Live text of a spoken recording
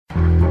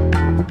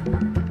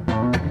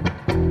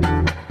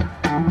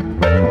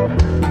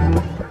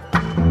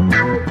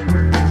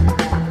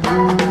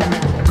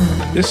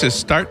This is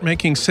Start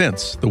Making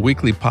Sense, the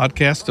weekly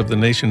podcast of The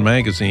Nation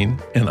magazine,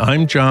 and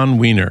I'm John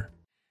Wiener.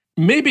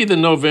 Maybe the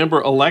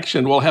November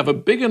election will have a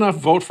big enough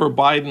vote for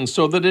Biden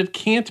so that it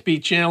can't be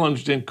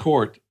challenged in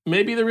court.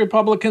 Maybe the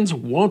Republicans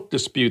won't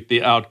dispute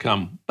the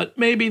outcome, but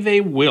maybe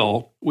they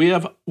will.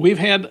 We've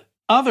had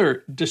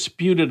other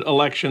disputed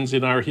elections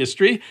in our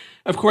history.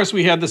 Of course,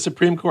 we had the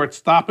Supreme Court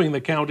stopping the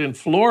count in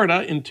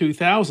Florida in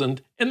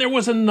 2000, and there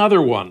was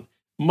another one,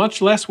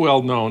 much less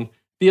well known,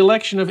 the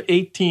election of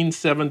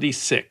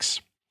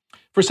 1876.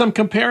 For some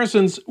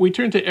comparisons, we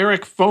turn to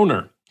Eric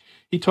Foner.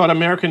 He taught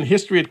American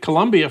history at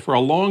Columbia for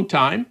a long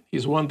time.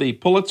 He's won the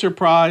Pulitzer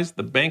Prize,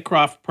 the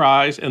Bancroft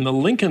Prize, and the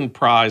Lincoln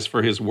Prize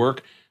for his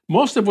work,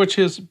 most of which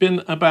has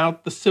been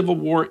about the Civil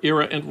War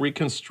era and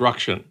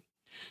Reconstruction.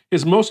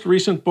 His most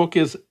recent book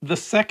is The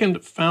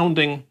Second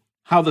Founding: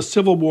 How the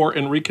Civil War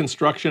and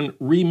Reconstruction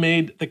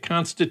Remade the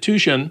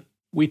Constitution.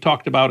 We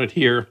talked about it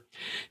here.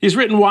 He's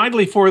written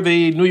widely for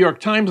the New York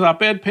Times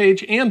op-ed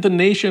page and The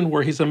Nation,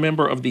 where he's a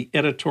member of the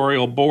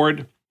editorial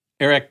board.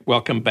 Eric,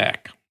 welcome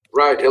back.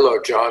 Right. Hello,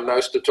 John.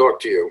 Nice to talk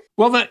to you.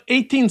 Well, the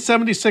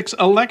 1876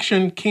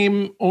 election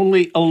came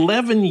only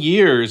 11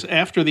 years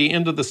after the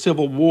end of the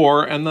Civil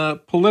War, and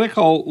the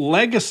political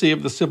legacy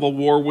of the Civil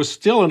War was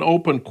still an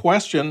open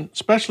question,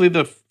 especially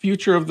the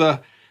future of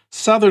the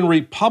Southern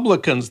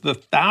Republicans, the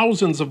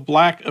thousands of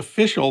black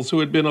officials who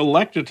had been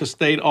elected to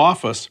state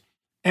office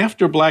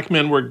after black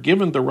men were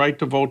given the right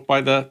to vote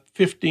by the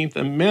 15th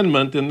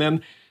Amendment and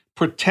then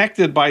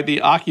protected by the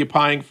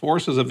occupying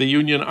forces of the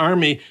Union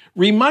Army.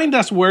 Remind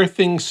us where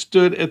things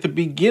stood at the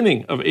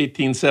beginning of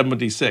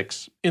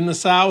 1876 in the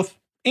South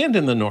and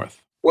in the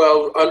North.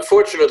 Well,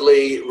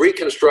 unfortunately,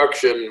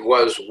 Reconstruction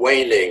was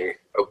waning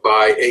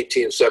by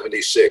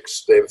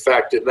 1876. In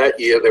fact, in that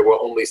year, there were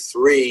only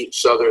 3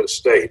 southern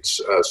states,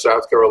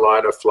 South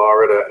Carolina,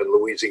 Florida, and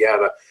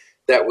Louisiana,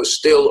 that was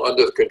still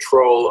under the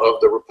control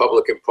of the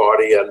Republican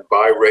Party and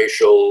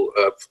biracial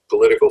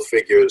political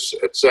figures,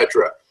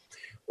 etc.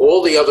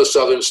 All the other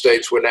southern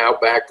states were now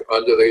back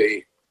under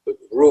the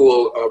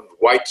rule of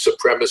white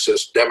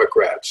supremacist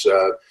Democrats.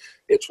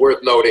 It's worth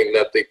noting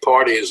that the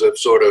parties have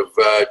sort of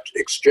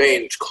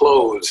exchanged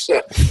clothes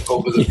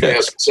over the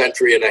past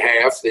century and a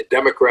half. The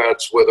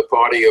Democrats were the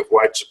party of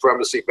white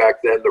supremacy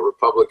back then, the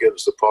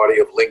Republicans the party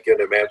of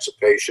Lincoln,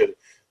 emancipation,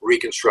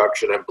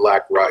 Reconstruction, and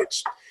black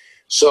rights.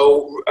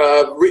 So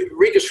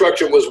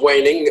Reconstruction was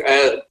waning,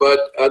 but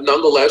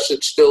nonetheless,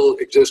 it still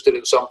existed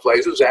in some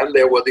places, and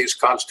there were these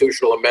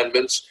constitutional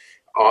amendments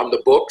on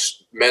the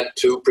books meant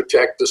to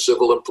protect the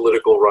civil and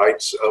political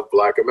rights of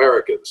black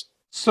Americans.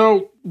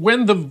 So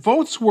when the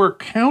votes were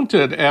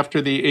counted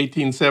after the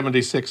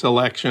 1876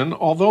 election,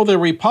 although the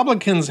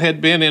Republicans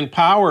had been in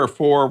power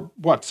for,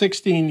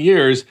 16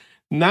 years,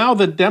 now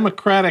the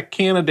Democratic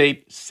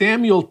candidate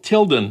Samuel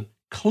Tilden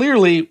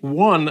clearly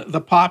won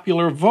the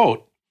popular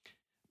vote.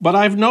 But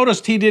I've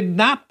noticed he did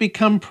not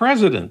become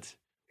president.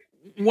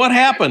 What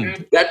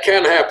happened? That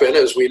can happen,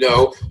 as we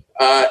know.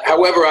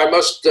 However, I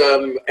must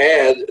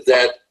add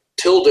that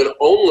Tilden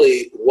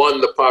only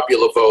won the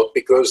popular vote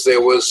because there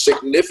was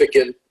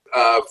significant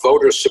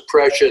voter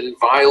suppression,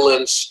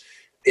 violence,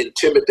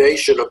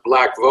 intimidation of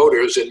black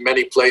voters in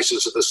many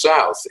places of the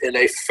South. In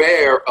a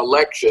fair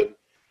election,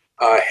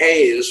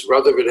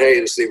 Rutherford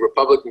Hayes, the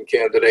Republican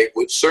candidate,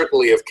 would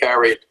certainly have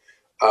carried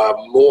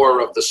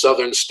more of the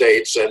southern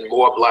states, and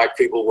more black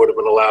people would have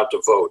been allowed to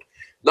vote.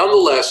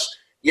 Nonetheless,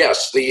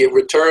 yes, the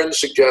return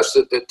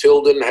suggested that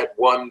Tilden had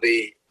won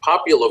the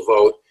popular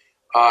vote.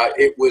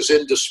 It was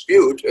in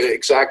dispute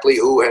exactly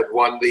who had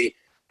won the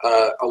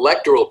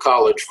electoral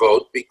college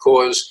vote,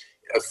 because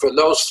for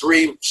those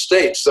 3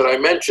 states that I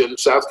mentioned,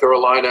 South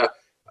Carolina,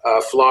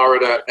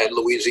 Florida, and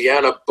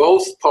Louisiana,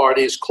 both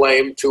parties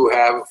claimed to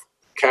have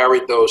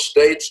carried those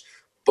states.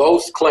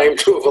 Both claimed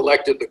to have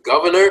elected the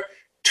governor.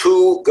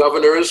 2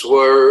 governors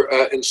were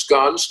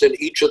ensconced in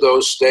each of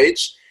those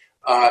states.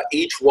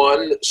 Each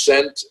one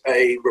sent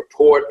a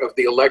report of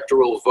the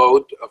electoral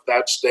vote of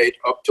that state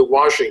up to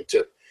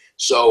Washington.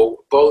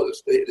 So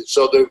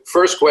the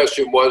first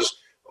question was,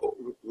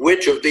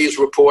 which of these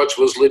reports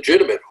was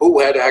legitimate? Who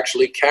had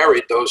actually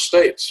carried those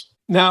states?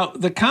 Now,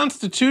 the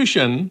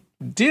Constitution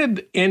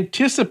did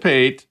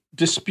anticipate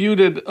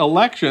disputed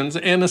elections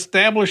and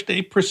established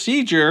a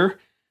procedure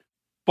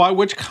by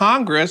which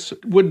Congress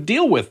would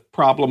deal with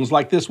problems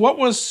like this.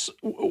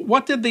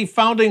 What did the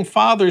founding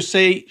fathers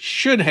say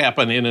should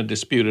happen in a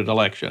disputed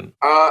election?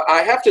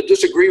 I have to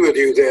disagree with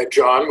you there,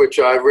 John, which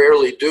I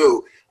rarely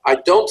do. I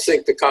don't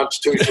think the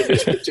Constitution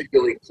is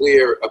particularly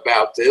clear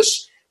about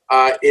this.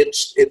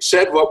 It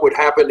said what would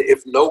happen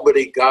if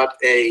nobody got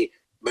a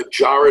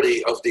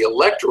majority of the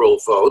electoral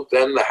vote.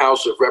 Then the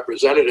House of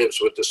Representatives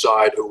would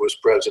decide who was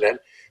president.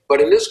 But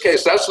in this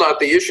case, that's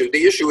not the issue.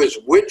 The issue is,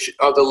 which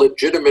are the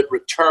legitimate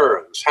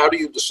returns? How do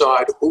you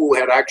decide who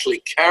had actually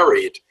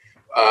carried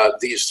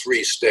these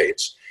 3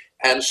 states?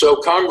 And so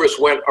Congress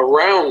went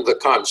around the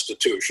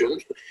Constitution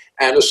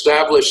and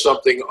established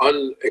something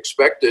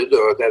unexpected,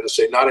 or that is,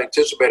 say, not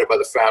anticipated by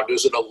the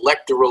founders, an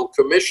electoral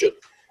commission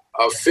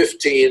of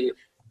 15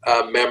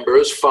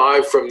 members,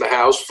 5 from the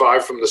House,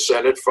 5 from the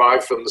Senate,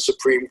 5 from the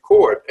Supreme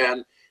Court.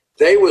 And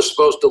they were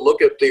supposed to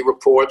look at the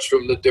reports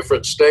from the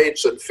different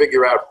states and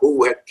figure out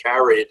who had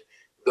carried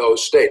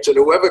those states. And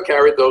whoever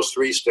carried those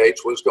 3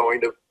 states was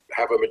going to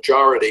have a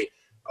majority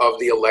of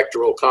the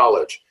Electoral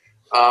College.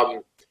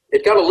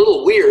 It got a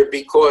little weird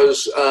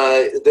because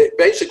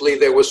basically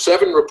there were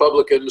 7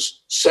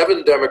 Republicans,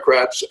 7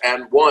 Democrats,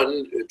 and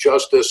 1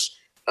 Justice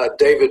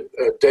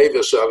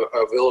Davis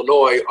of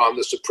Illinois on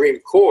the Supreme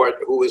Court,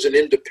 who was an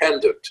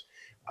independent.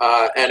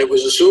 And it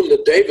was assumed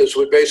that Davis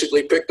would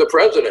basically pick the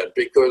president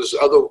because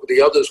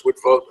the others would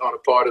vote on a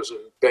partisan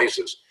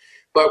basis.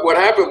 But what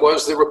happened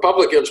was the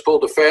Republicans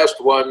pulled a fast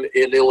one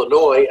in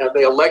Illinois, and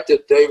they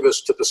elected Davis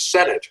to the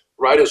Senate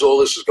right as all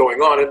this is going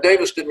on. And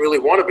Davis didn't really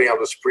want to be on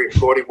the Supreme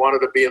Court. He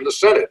wanted to be in the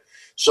Senate.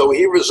 So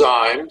he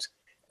resigned,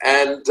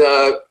 and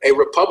a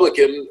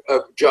Republican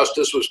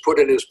justice was put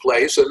in his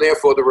place, and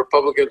therefore the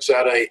Republicans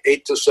had a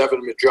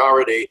 8-7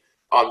 majority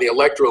on the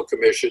Electoral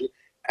Commission.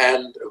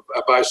 And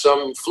by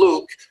some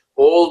fluke,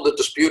 all the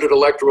disputed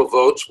electoral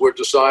votes were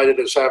decided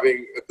as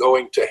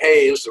going to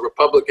Hayes, the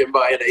Republican,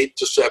 by an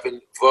 8-7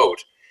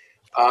 vote.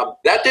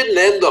 That didn't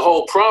end the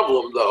whole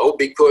problem, though,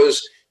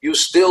 because you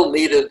still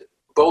needed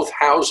both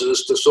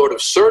houses to sort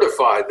of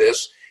certify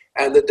this,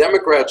 and the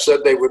Democrats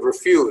said they would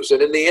refuse.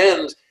 And in the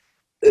end,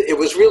 it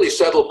was really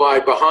settled by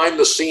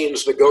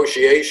behind-the-scenes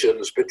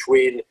negotiations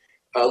between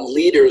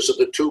leaders of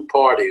the 2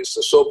 parties,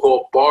 the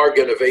so-called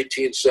bargain of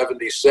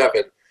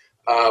 1877,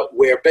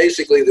 where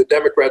basically the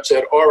Democrats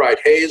said, all right,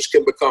 Hayes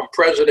can become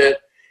president,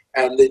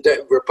 and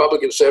the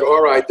Republicans said,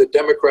 all right, the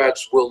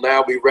Democrats will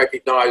now be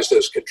recognized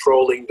as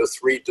controlling the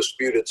 3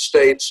 disputed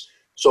states.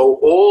 So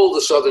all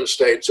the southern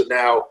states are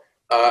now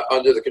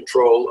under the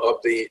control of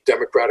the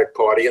Democratic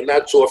Party, and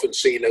that's often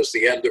seen as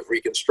the end of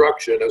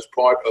Reconstruction as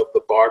part of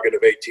the bargain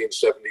of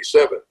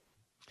 1877.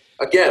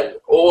 Again,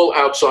 all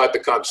outside the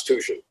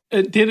Constitution.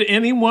 Did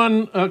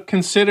anyone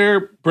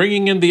consider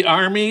bringing in the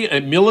army,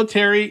 a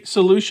military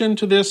solution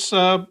to this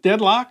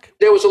deadlock?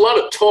 There was a lot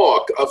of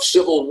talk of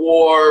civil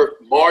war,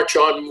 March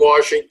on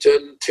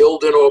Washington,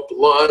 Tilden or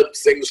blood,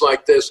 things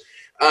like this.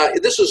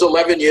 This is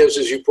 11 years,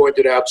 as you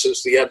pointed out,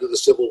 since the end of the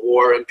Civil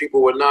War, and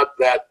people were not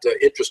that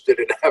interested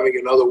in having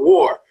another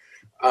war.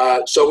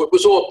 So it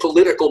was all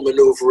political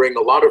maneuvering,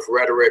 a lot of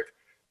rhetoric,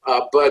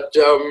 but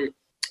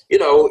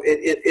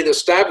it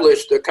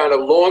established a kind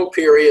of long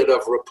period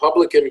of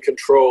Republican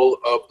control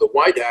of the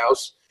White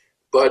House,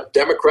 but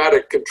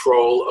Democratic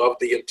control of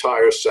the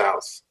entire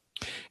South.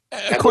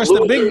 Of course,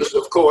 the losers,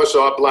 of course,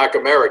 are Black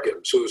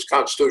Americans whose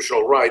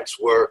constitutional rights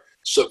were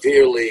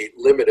severely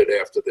limited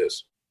after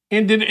this.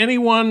 And did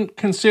anyone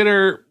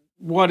consider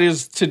what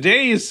is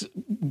today's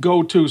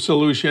go-to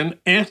solution,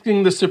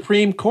 asking the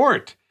Supreme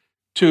Court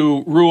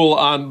to rule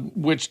on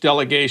which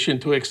delegation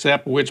to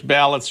accept, which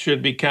ballots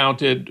should be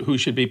counted, who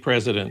should be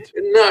president?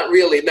 Not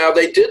really. Now,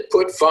 they did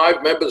put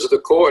 5 members of the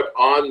court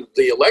on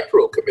the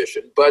Electoral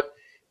Commission, but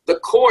the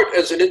court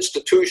as an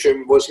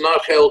institution was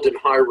not held in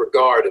high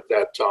regard at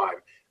that time.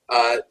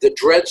 The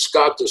Dred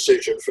Scott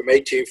decision from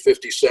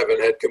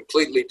 1857 had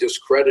completely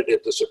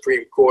discredited the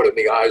Supreme Court in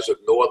the eyes of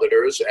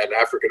Northerners and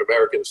African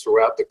Americans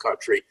throughout the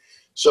country.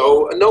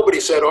 So nobody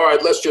said, all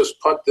right, let's just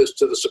punt this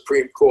to the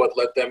Supreme Court,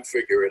 let them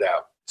figure it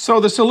out. So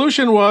the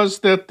solution was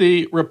that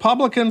the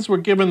Republicans were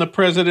given the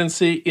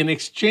presidency in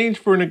exchange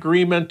for an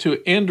agreement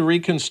to end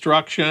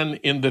Reconstruction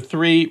in the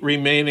 3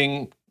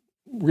 remaining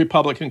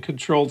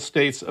Republican-controlled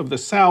states of the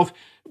South.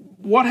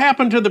 What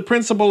happened to the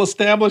principle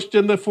established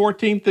in the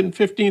 14th and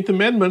 15th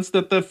Amendments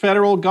that the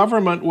federal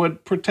government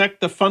would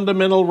protect the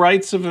fundamental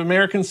rights of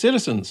American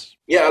citizens?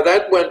 Yeah,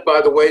 that went by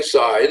the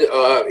wayside.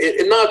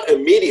 Not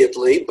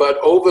immediately, but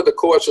over the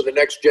course of the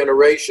next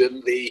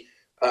generation, the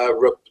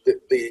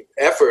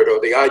effort or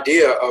the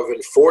idea of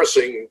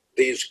enforcing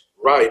these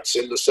rights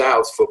in the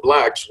South for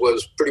blacks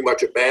was pretty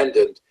much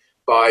abandoned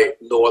by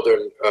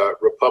Northern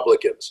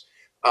Republicans.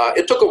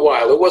 It took a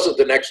while. It wasn't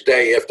the next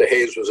day after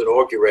Hayes was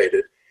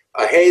inaugurated.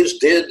 Hayes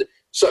did,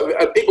 so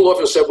people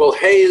often said, well,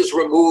 Hayes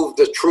removed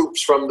the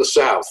troops from the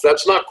South.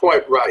 That's not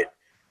quite right.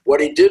 What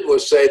he did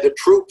was say the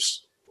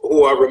troops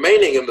who are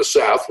remaining in the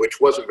South, which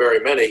wasn't very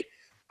many,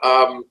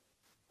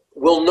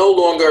 will no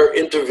longer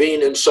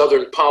intervene in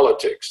Southern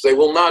politics. They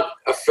will not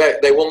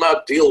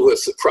deal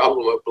with the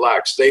problem of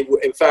blacks.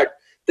 In fact,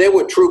 there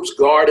were troops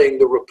guarding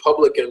the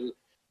Republican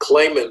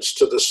claimants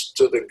to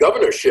the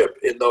governorship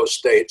in those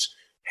states.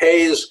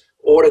 Hayes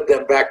ordered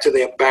them back to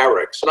their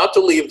barracks, not to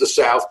leave the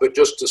South, but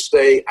just to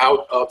stay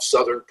out of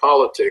Southern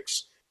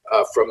politics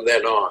from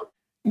then on.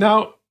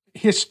 Now,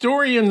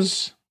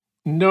 historians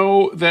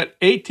know that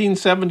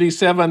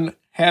 1877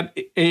 had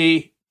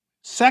a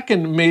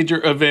second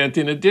major event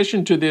in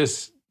addition to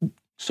this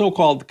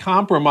so-called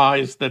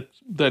compromise that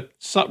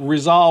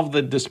resolved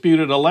the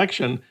disputed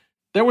election.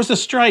 There was a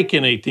strike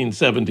in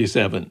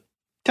 1877.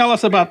 Tell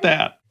us about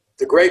that.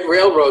 The Great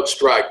Railroad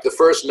Strike, the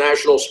first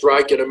national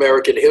strike in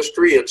American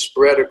history. It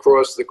spread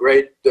across the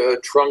great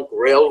trunk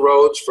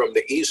railroads from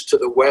the east to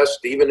the west,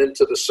 even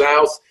into the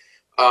south.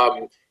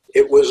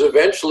 It was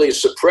eventually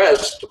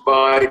suppressed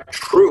by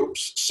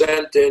troops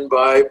sent in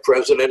by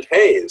President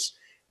Hayes.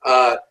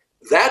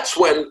 That's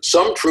when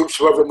some troops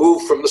were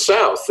removed from the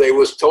South. They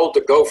was told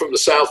to go from the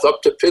South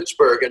up to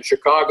Pittsburgh and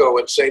Chicago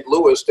and St.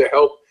 Louis to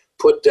help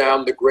put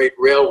down the Great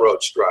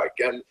Railroad Strike.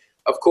 And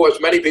of course,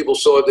 many people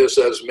saw this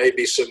as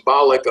maybe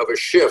symbolic of a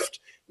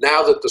shift.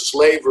 Now that the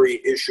slavery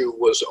issue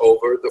was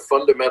over, the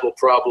fundamental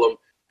problem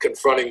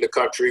confronting the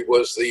country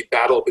was the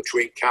battle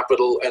between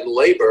capital and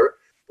labor,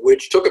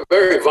 which took a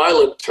very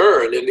violent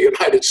turn in the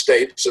United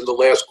States in the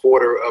last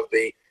quarter of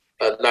the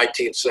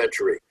 19th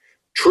century.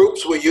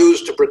 Troops were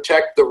used to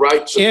protect the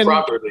rights of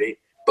property,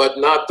 but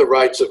not the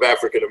rights of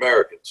African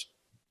Americans.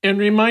 And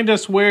remind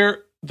us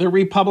where the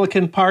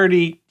Republican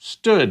Party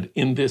stood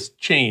in this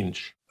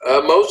change.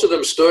 Most of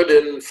them stood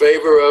in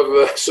favor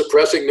of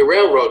suppressing the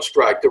railroad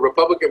strike. The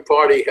Republican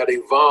Party had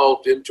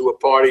evolved into a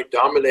party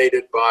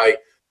dominated by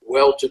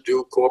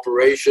well-to-do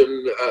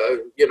corporation,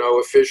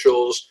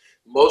 officials.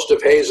 Most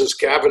of Hayes's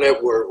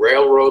cabinet were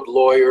railroad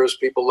lawyers,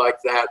 people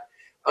like that.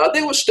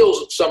 There was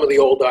still some of the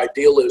old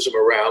idealism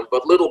around,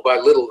 but little by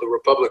little, the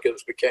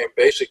Republicans became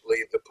basically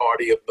the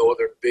party of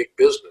Northern big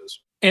business.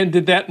 And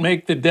did that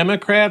make the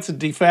Democrats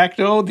de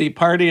facto the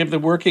party of the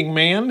working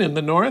man in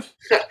the North?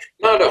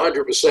 Not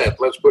 100%,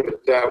 let's put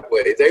it that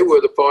way. They were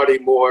the party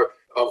more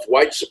of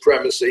white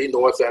supremacy,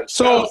 North and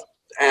South,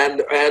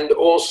 and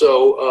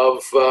also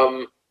of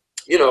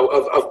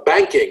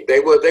banking. They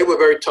were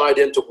very tied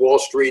into Wall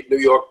Street, New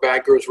York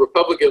bankers.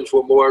 Republicans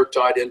were more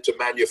tied into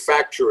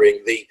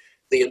manufacturing, the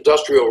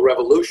Industrial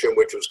Revolution,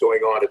 which was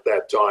going on at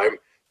that time.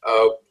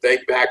 They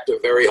backed a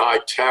very high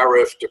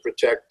tariff to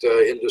protect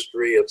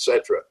industry,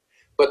 etc.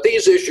 But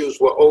these issues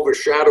were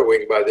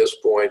overshadowing by this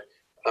point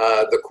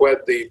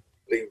the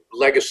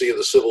legacy of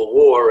the Civil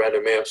War and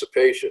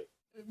emancipation.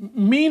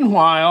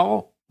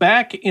 Meanwhile,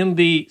 back in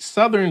the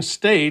southern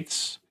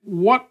states,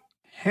 what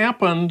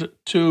happened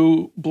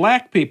to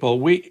black people?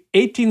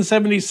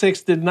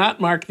 1876 did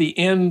not mark the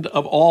end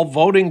of all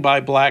voting by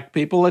black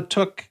people. It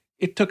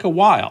took a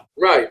while.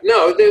 Right.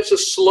 No, there's a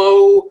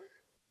slow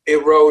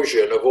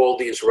erosion of all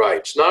these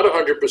rights. Not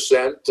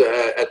 100%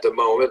 at the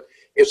moment.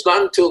 It's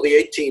not until the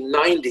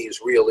 1890s,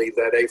 really,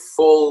 that the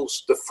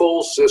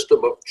full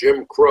system of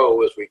Jim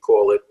Crow, as we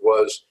call it,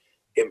 was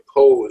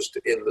imposed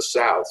in the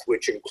South,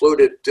 which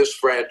included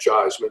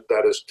disfranchisement,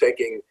 that is,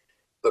 taking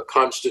the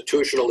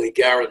constitutionally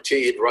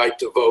guaranteed right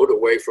to vote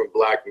away from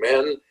black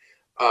men,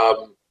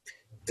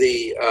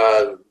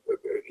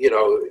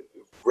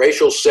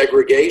 racial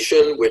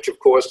segregation, which, of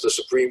course, the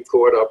Supreme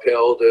Court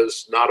upheld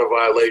as not a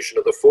violation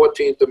of the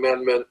 14th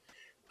Amendment,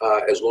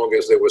 as long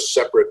as there was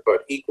separate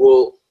but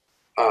equal.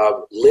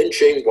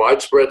 Lynching,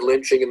 widespread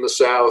lynching in the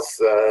South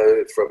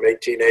from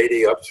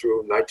 1880 up through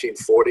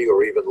 1940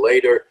 or even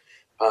later.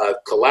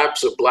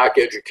 Collapse of black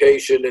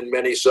education in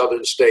many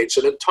southern states.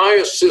 An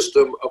entire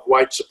system of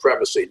white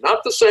supremacy.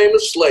 Not the same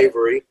as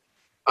slavery.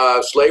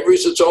 Slavery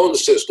is its own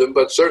system,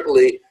 but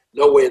certainly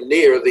nowhere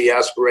near the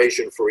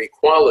aspiration for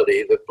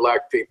equality that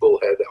black people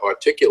had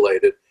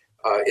articulated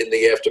in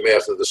the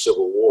aftermath of the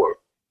Civil War.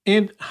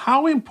 And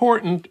how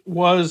important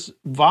was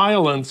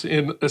violence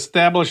in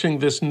establishing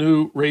this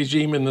new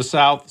regime in the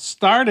South,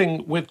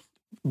 starting with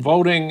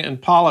voting and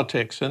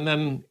politics, and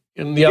then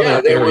in the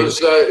other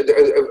areas?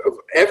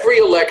 Every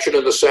election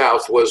in the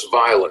South was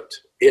violent.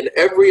 In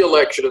every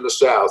election in the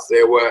South,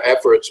 there were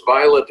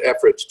violent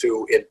efforts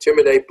to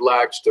intimidate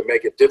blacks, to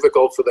make it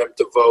difficult for them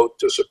to vote,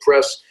 to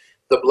suppress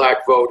the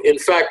black vote. In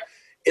fact,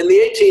 in the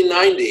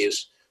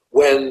 1890s,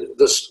 when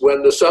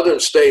the southern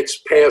states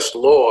passed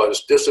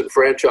laws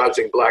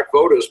disenfranchising black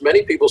voters,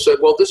 many people said,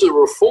 well, this is a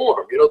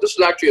reform. This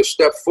is actually a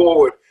step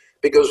forward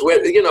because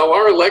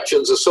our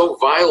elections are so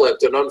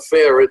violent and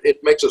unfair, it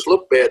makes us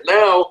look bad.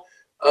 Now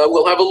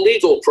we'll have a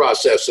legal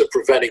process of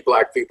preventing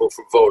black people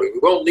from voting. We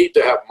won't need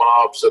to have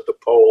mobs at the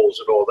polls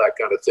and all that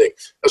kind of thing.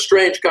 A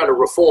strange kind of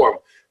reform,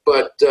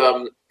 but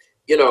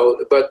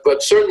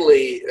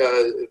certainly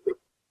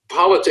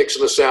politics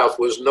in the South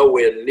was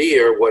nowhere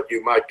near what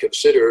you might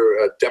consider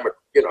a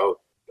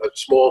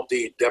small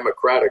d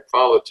democratic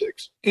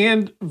politics.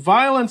 And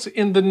violence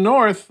in the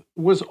North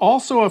was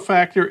also a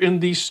factor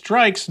in these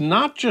strikes,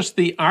 not just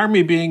the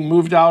army being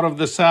moved out of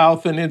the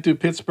South and into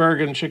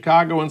Pittsburgh and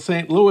Chicago and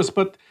St. Louis,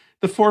 but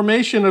the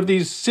formation of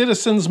these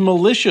citizens'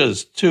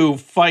 militias to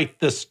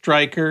fight the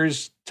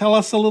strikers. Tell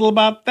us a little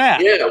about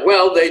that. Yeah,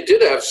 well, they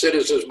did have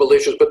citizens'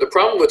 militias, but the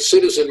problem with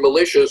citizen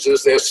militias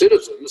is they're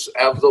citizens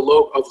of the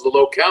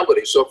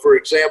locality. So, for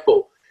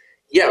example,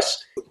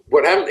 yes,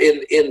 what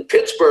happened in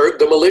Pittsburgh,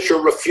 the militia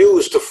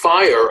refused to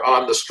fire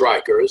on the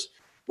strikers,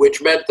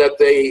 which meant that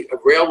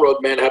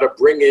railroad men had to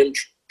bring in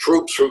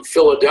troops from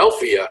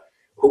Philadelphia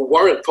who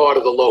weren't part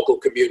of the local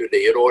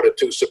community in order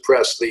to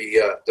suppress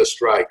the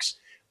strikes.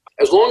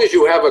 As long as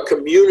you have a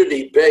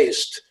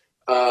community-based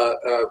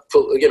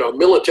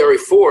military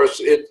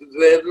force,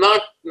 they're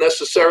not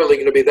necessarily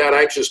going to be that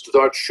anxious to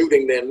start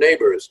shooting their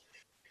neighbors.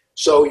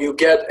 So you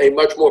get a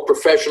much more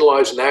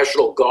professionalized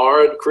National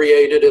Guard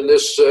created in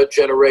this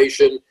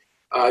generation.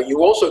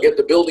 You also get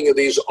the building of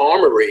these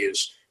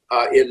armories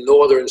in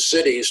northern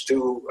cities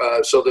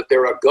so that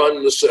there are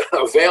guns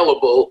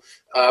available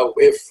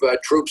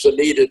if troops are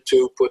needed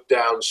to put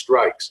down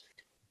strikes.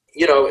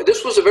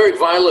 This was a very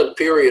violent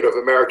period of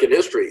American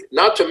history,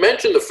 not to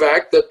mention the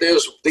fact that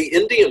there's the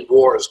Indian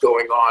Wars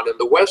going on in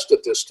the West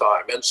at this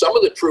time. And some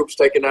of the troops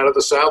taken out of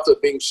the South are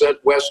being sent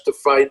west to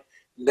fight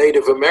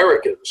Native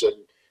Americans and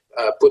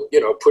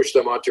push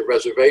them onto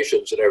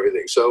reservations and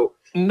everything. So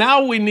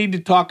now we need to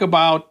talk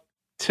about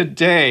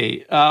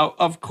today.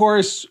 Of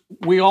course,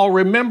 we all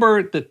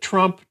remember that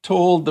Trump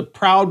told the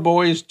Proud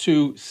Boys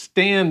to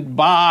stand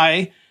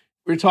by.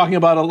 We're talking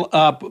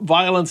about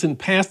violence in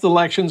past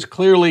elections.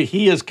 Clearly,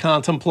 he is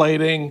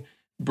contemplating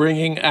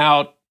bringing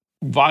out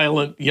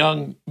violent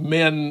young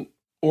men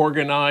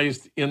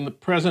organized in the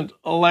present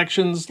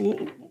elections.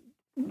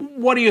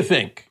 What do you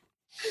think?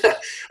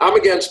 I'm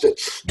against it.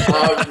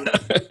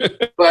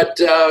 But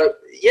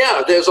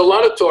there's a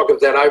lot of talk of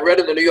that. I read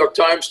in the New York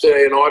Times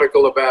today an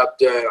article about,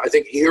 I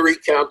think, Erie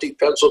County,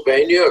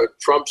 Pennsylvania, a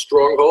Trump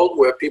stronghold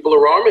where people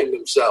are arming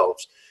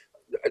themselves.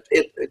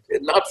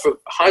 Not for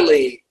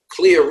highly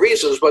clear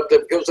reasons, but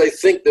because they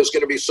think there's going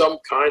to be some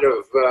kind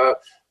of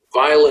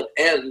violent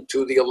end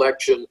to the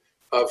election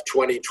of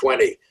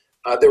 2020.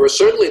 There are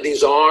certainly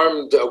these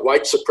armed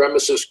white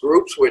supremacist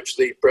groups, which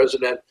the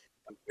president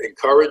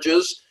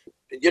encourages,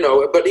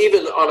 but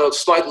even on a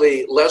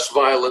slightly less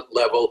violent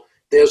level,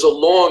 there's a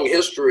long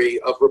history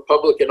of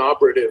Republican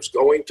operatives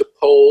going to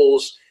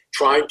polls,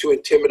 trying to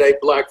intimidate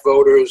black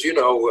voters.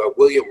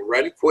 William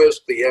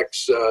Rehnquist, the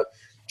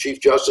ex-Chief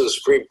Justice of the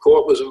Supreme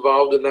Court, was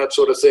involved in that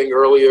sort of thing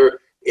earlier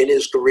in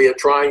his career,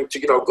 trying to,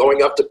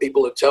 going up to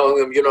people and telling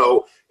them,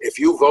 if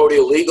you vote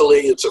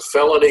illegally, it's a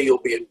felony, you'll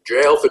be in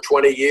jail for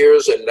 20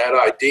 years, and that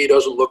ID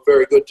doesn't look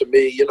very good to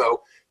me,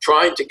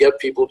 trying to get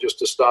people just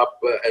to stop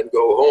and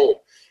go home.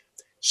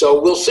 So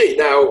we'll see.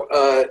 Now,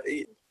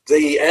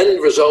 the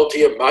end result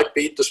here might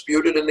be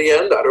disputed in the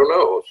end. I don't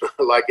know,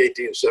 like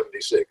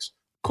 1876.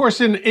 Of course,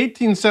 in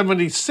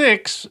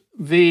 1876,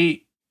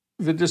 the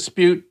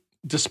dispute,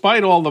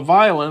 despite all the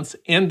violence,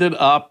 ended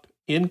up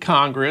in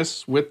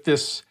Congress with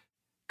this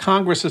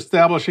Congress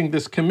establishing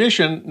this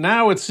commission.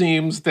 Now it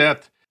seems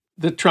that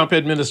the Trump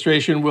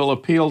administration will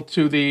appeal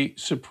to the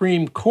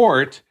Supreme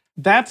Court.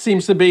 That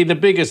seems to be the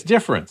biggest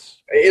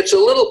difference. It's a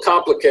little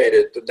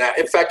complicated than that.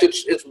 In fact,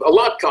 it's a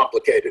lot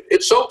complicated.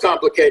 It's so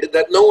complicated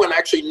that no one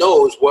actually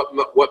knows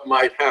what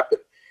might happen.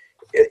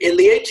 In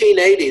the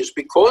 1880s,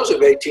 because of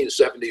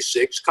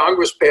 1876,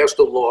 Congress passed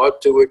a law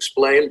to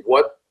explain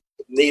what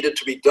needed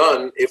to be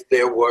done if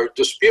there were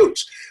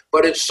disputes.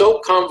 But it's so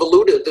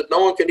convoluted that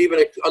no one can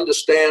even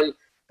understand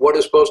what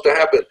is supposed to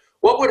happen.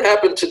 What would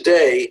happen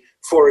today,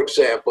 for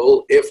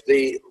example, if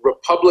the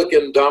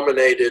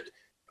Republican-dominated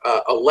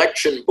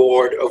election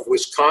board of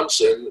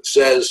Wisconsin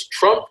says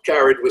Trump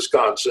carried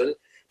Wisconsin,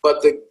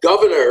 but the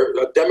governor,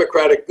 a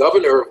Democratic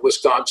governor of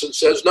Wisconsin,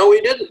 says no,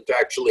 he didn't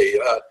actually.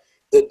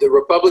 The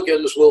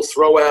Republicans will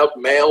throw out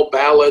mail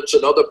ballots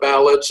and other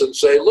ballots and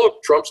say,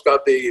 look, Trump's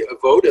got the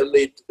vote, and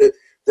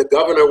the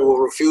governor will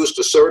refuse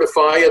to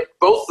certify it.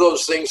 Both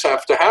those things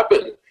have to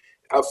happen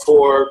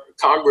for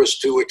Congress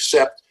to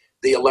accept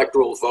the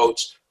electoral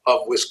votes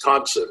of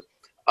Wisconsin.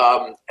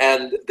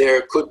 And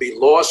there could be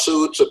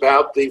lawsuits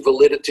about the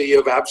validity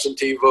of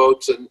absentee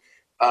votes and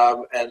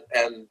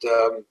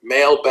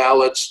mail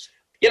ballots.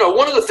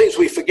 One of the things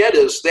we forget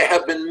is there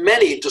have been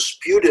many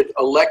disputed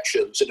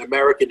elections in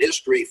American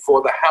history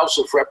for the House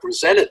of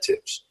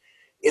Representatives.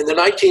 In the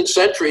 19th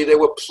century, there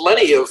were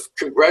plenty of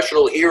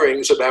congressional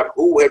hearings about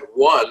who had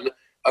won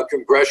a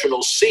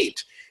congressional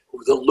seat.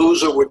 The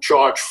loser would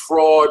charge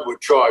fraud, would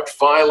charge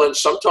violence.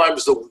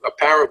 Sometimes the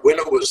apparent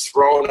winner was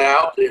thrown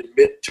out in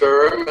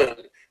midterm, and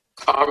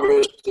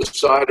Congress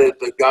decided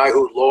the guy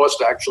who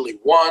lost actually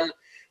won.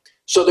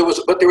 So there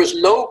was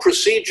no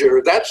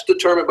procedure that's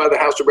determined by the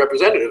House of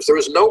Representatives. There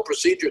is no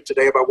procedure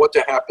today about what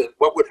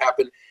would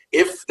happen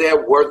if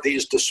there were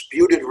these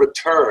disputed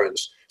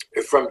returns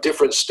from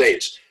different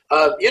states.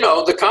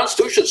 The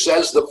Constitution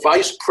says the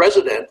vice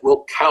president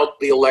will count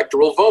the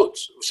electoral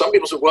votes. Some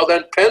people say, well,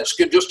 then Pence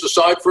can just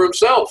decide for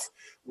himself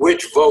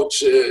which votes,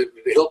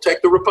 he'll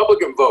take the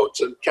Republican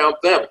votes and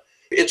count them.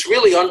 It's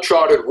really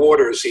uncharted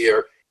waters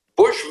here.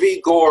 Bush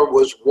v. Gore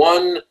was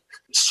one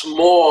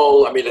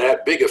small, it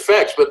had big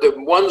effects, but the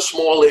one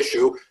small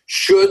issue: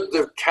 should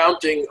the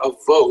recounting of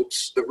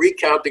votes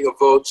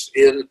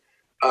in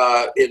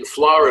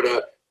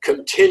Florida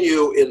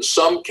continue in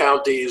some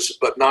counties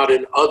but not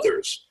in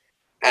others?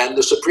 And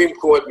the Supreme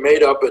Court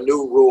made up a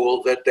new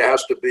rule that there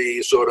has to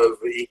be sort of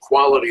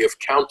equality of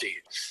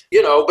counties,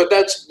 but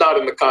that's not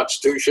in the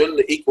Constitution,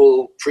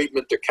 equal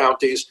treatment to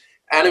counties.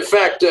 And in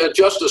fact,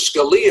 Justice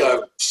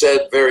Scalia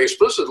said very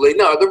explicitly,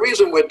 no, the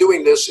reason we're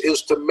doing this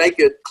is to make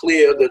it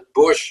clear that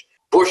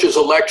Bush's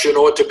election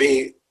ought to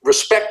be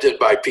respected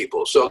by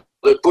people, so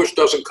that Bush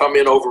doesn't come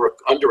in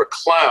under a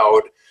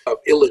cloud of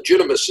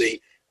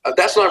illegitimacy.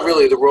 That's not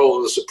really the role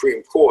of the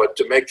Supreme Court,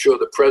 to make sure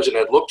the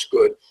president looks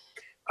good.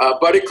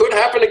 But it could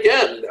happen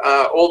again.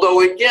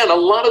 Although, again, a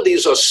lot of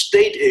these are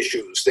state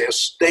issues. They're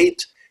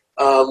state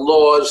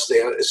laws.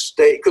 They're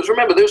state, because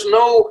remember, there's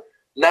no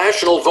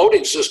national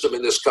voting system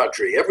in this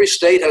country. Every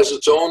state has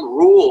its own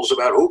rules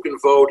about who can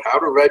vote, how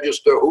to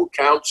register, who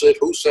counts it,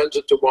 who sends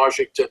it to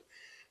Washington.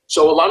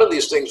 So a lot of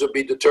these things would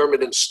be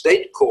determined in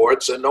state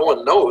courts, and no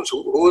one knows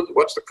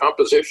what's the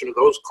composition of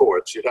those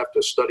courts. You'd have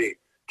to study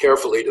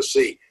carefully to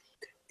see.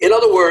 In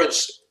other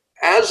words,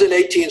 as in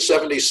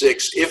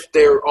 1876, if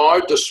there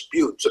are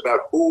disputes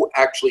about who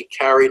actually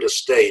carried a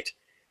state,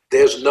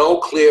 there's no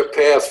clear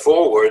path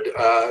forward,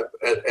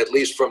 at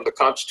least from the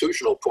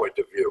constitutional point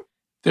of view.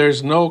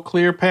 There's no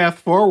clear path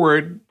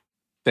forward.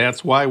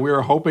 That's why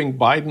we're hoping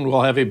Biden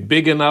will have a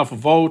big enough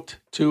vote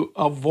to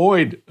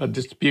avoid a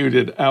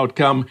disputed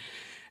outcome.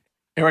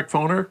 Eric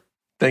Foner,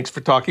 thanks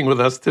for talking with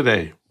us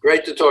today.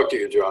 Great to talk to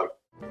you, John.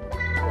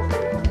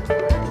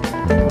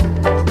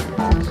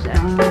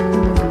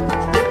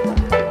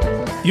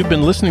 You've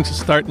been listening to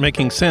Start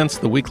Making Sense,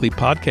 the weekly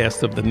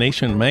podcast of The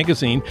Nation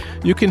magazine.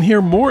 You can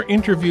hear more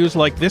interviews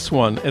like this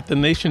one at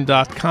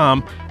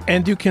thenation.com,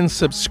 and you can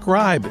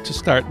subscribe to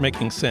Start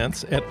Making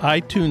Sense at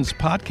iTunes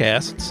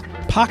Podcasts,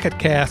 Pocket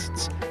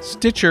Casts,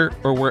 Stitcher,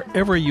 or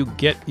wherever you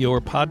get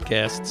your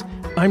podcasts.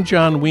 I'm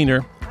John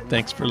Wiener.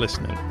 Thanks for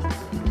listening.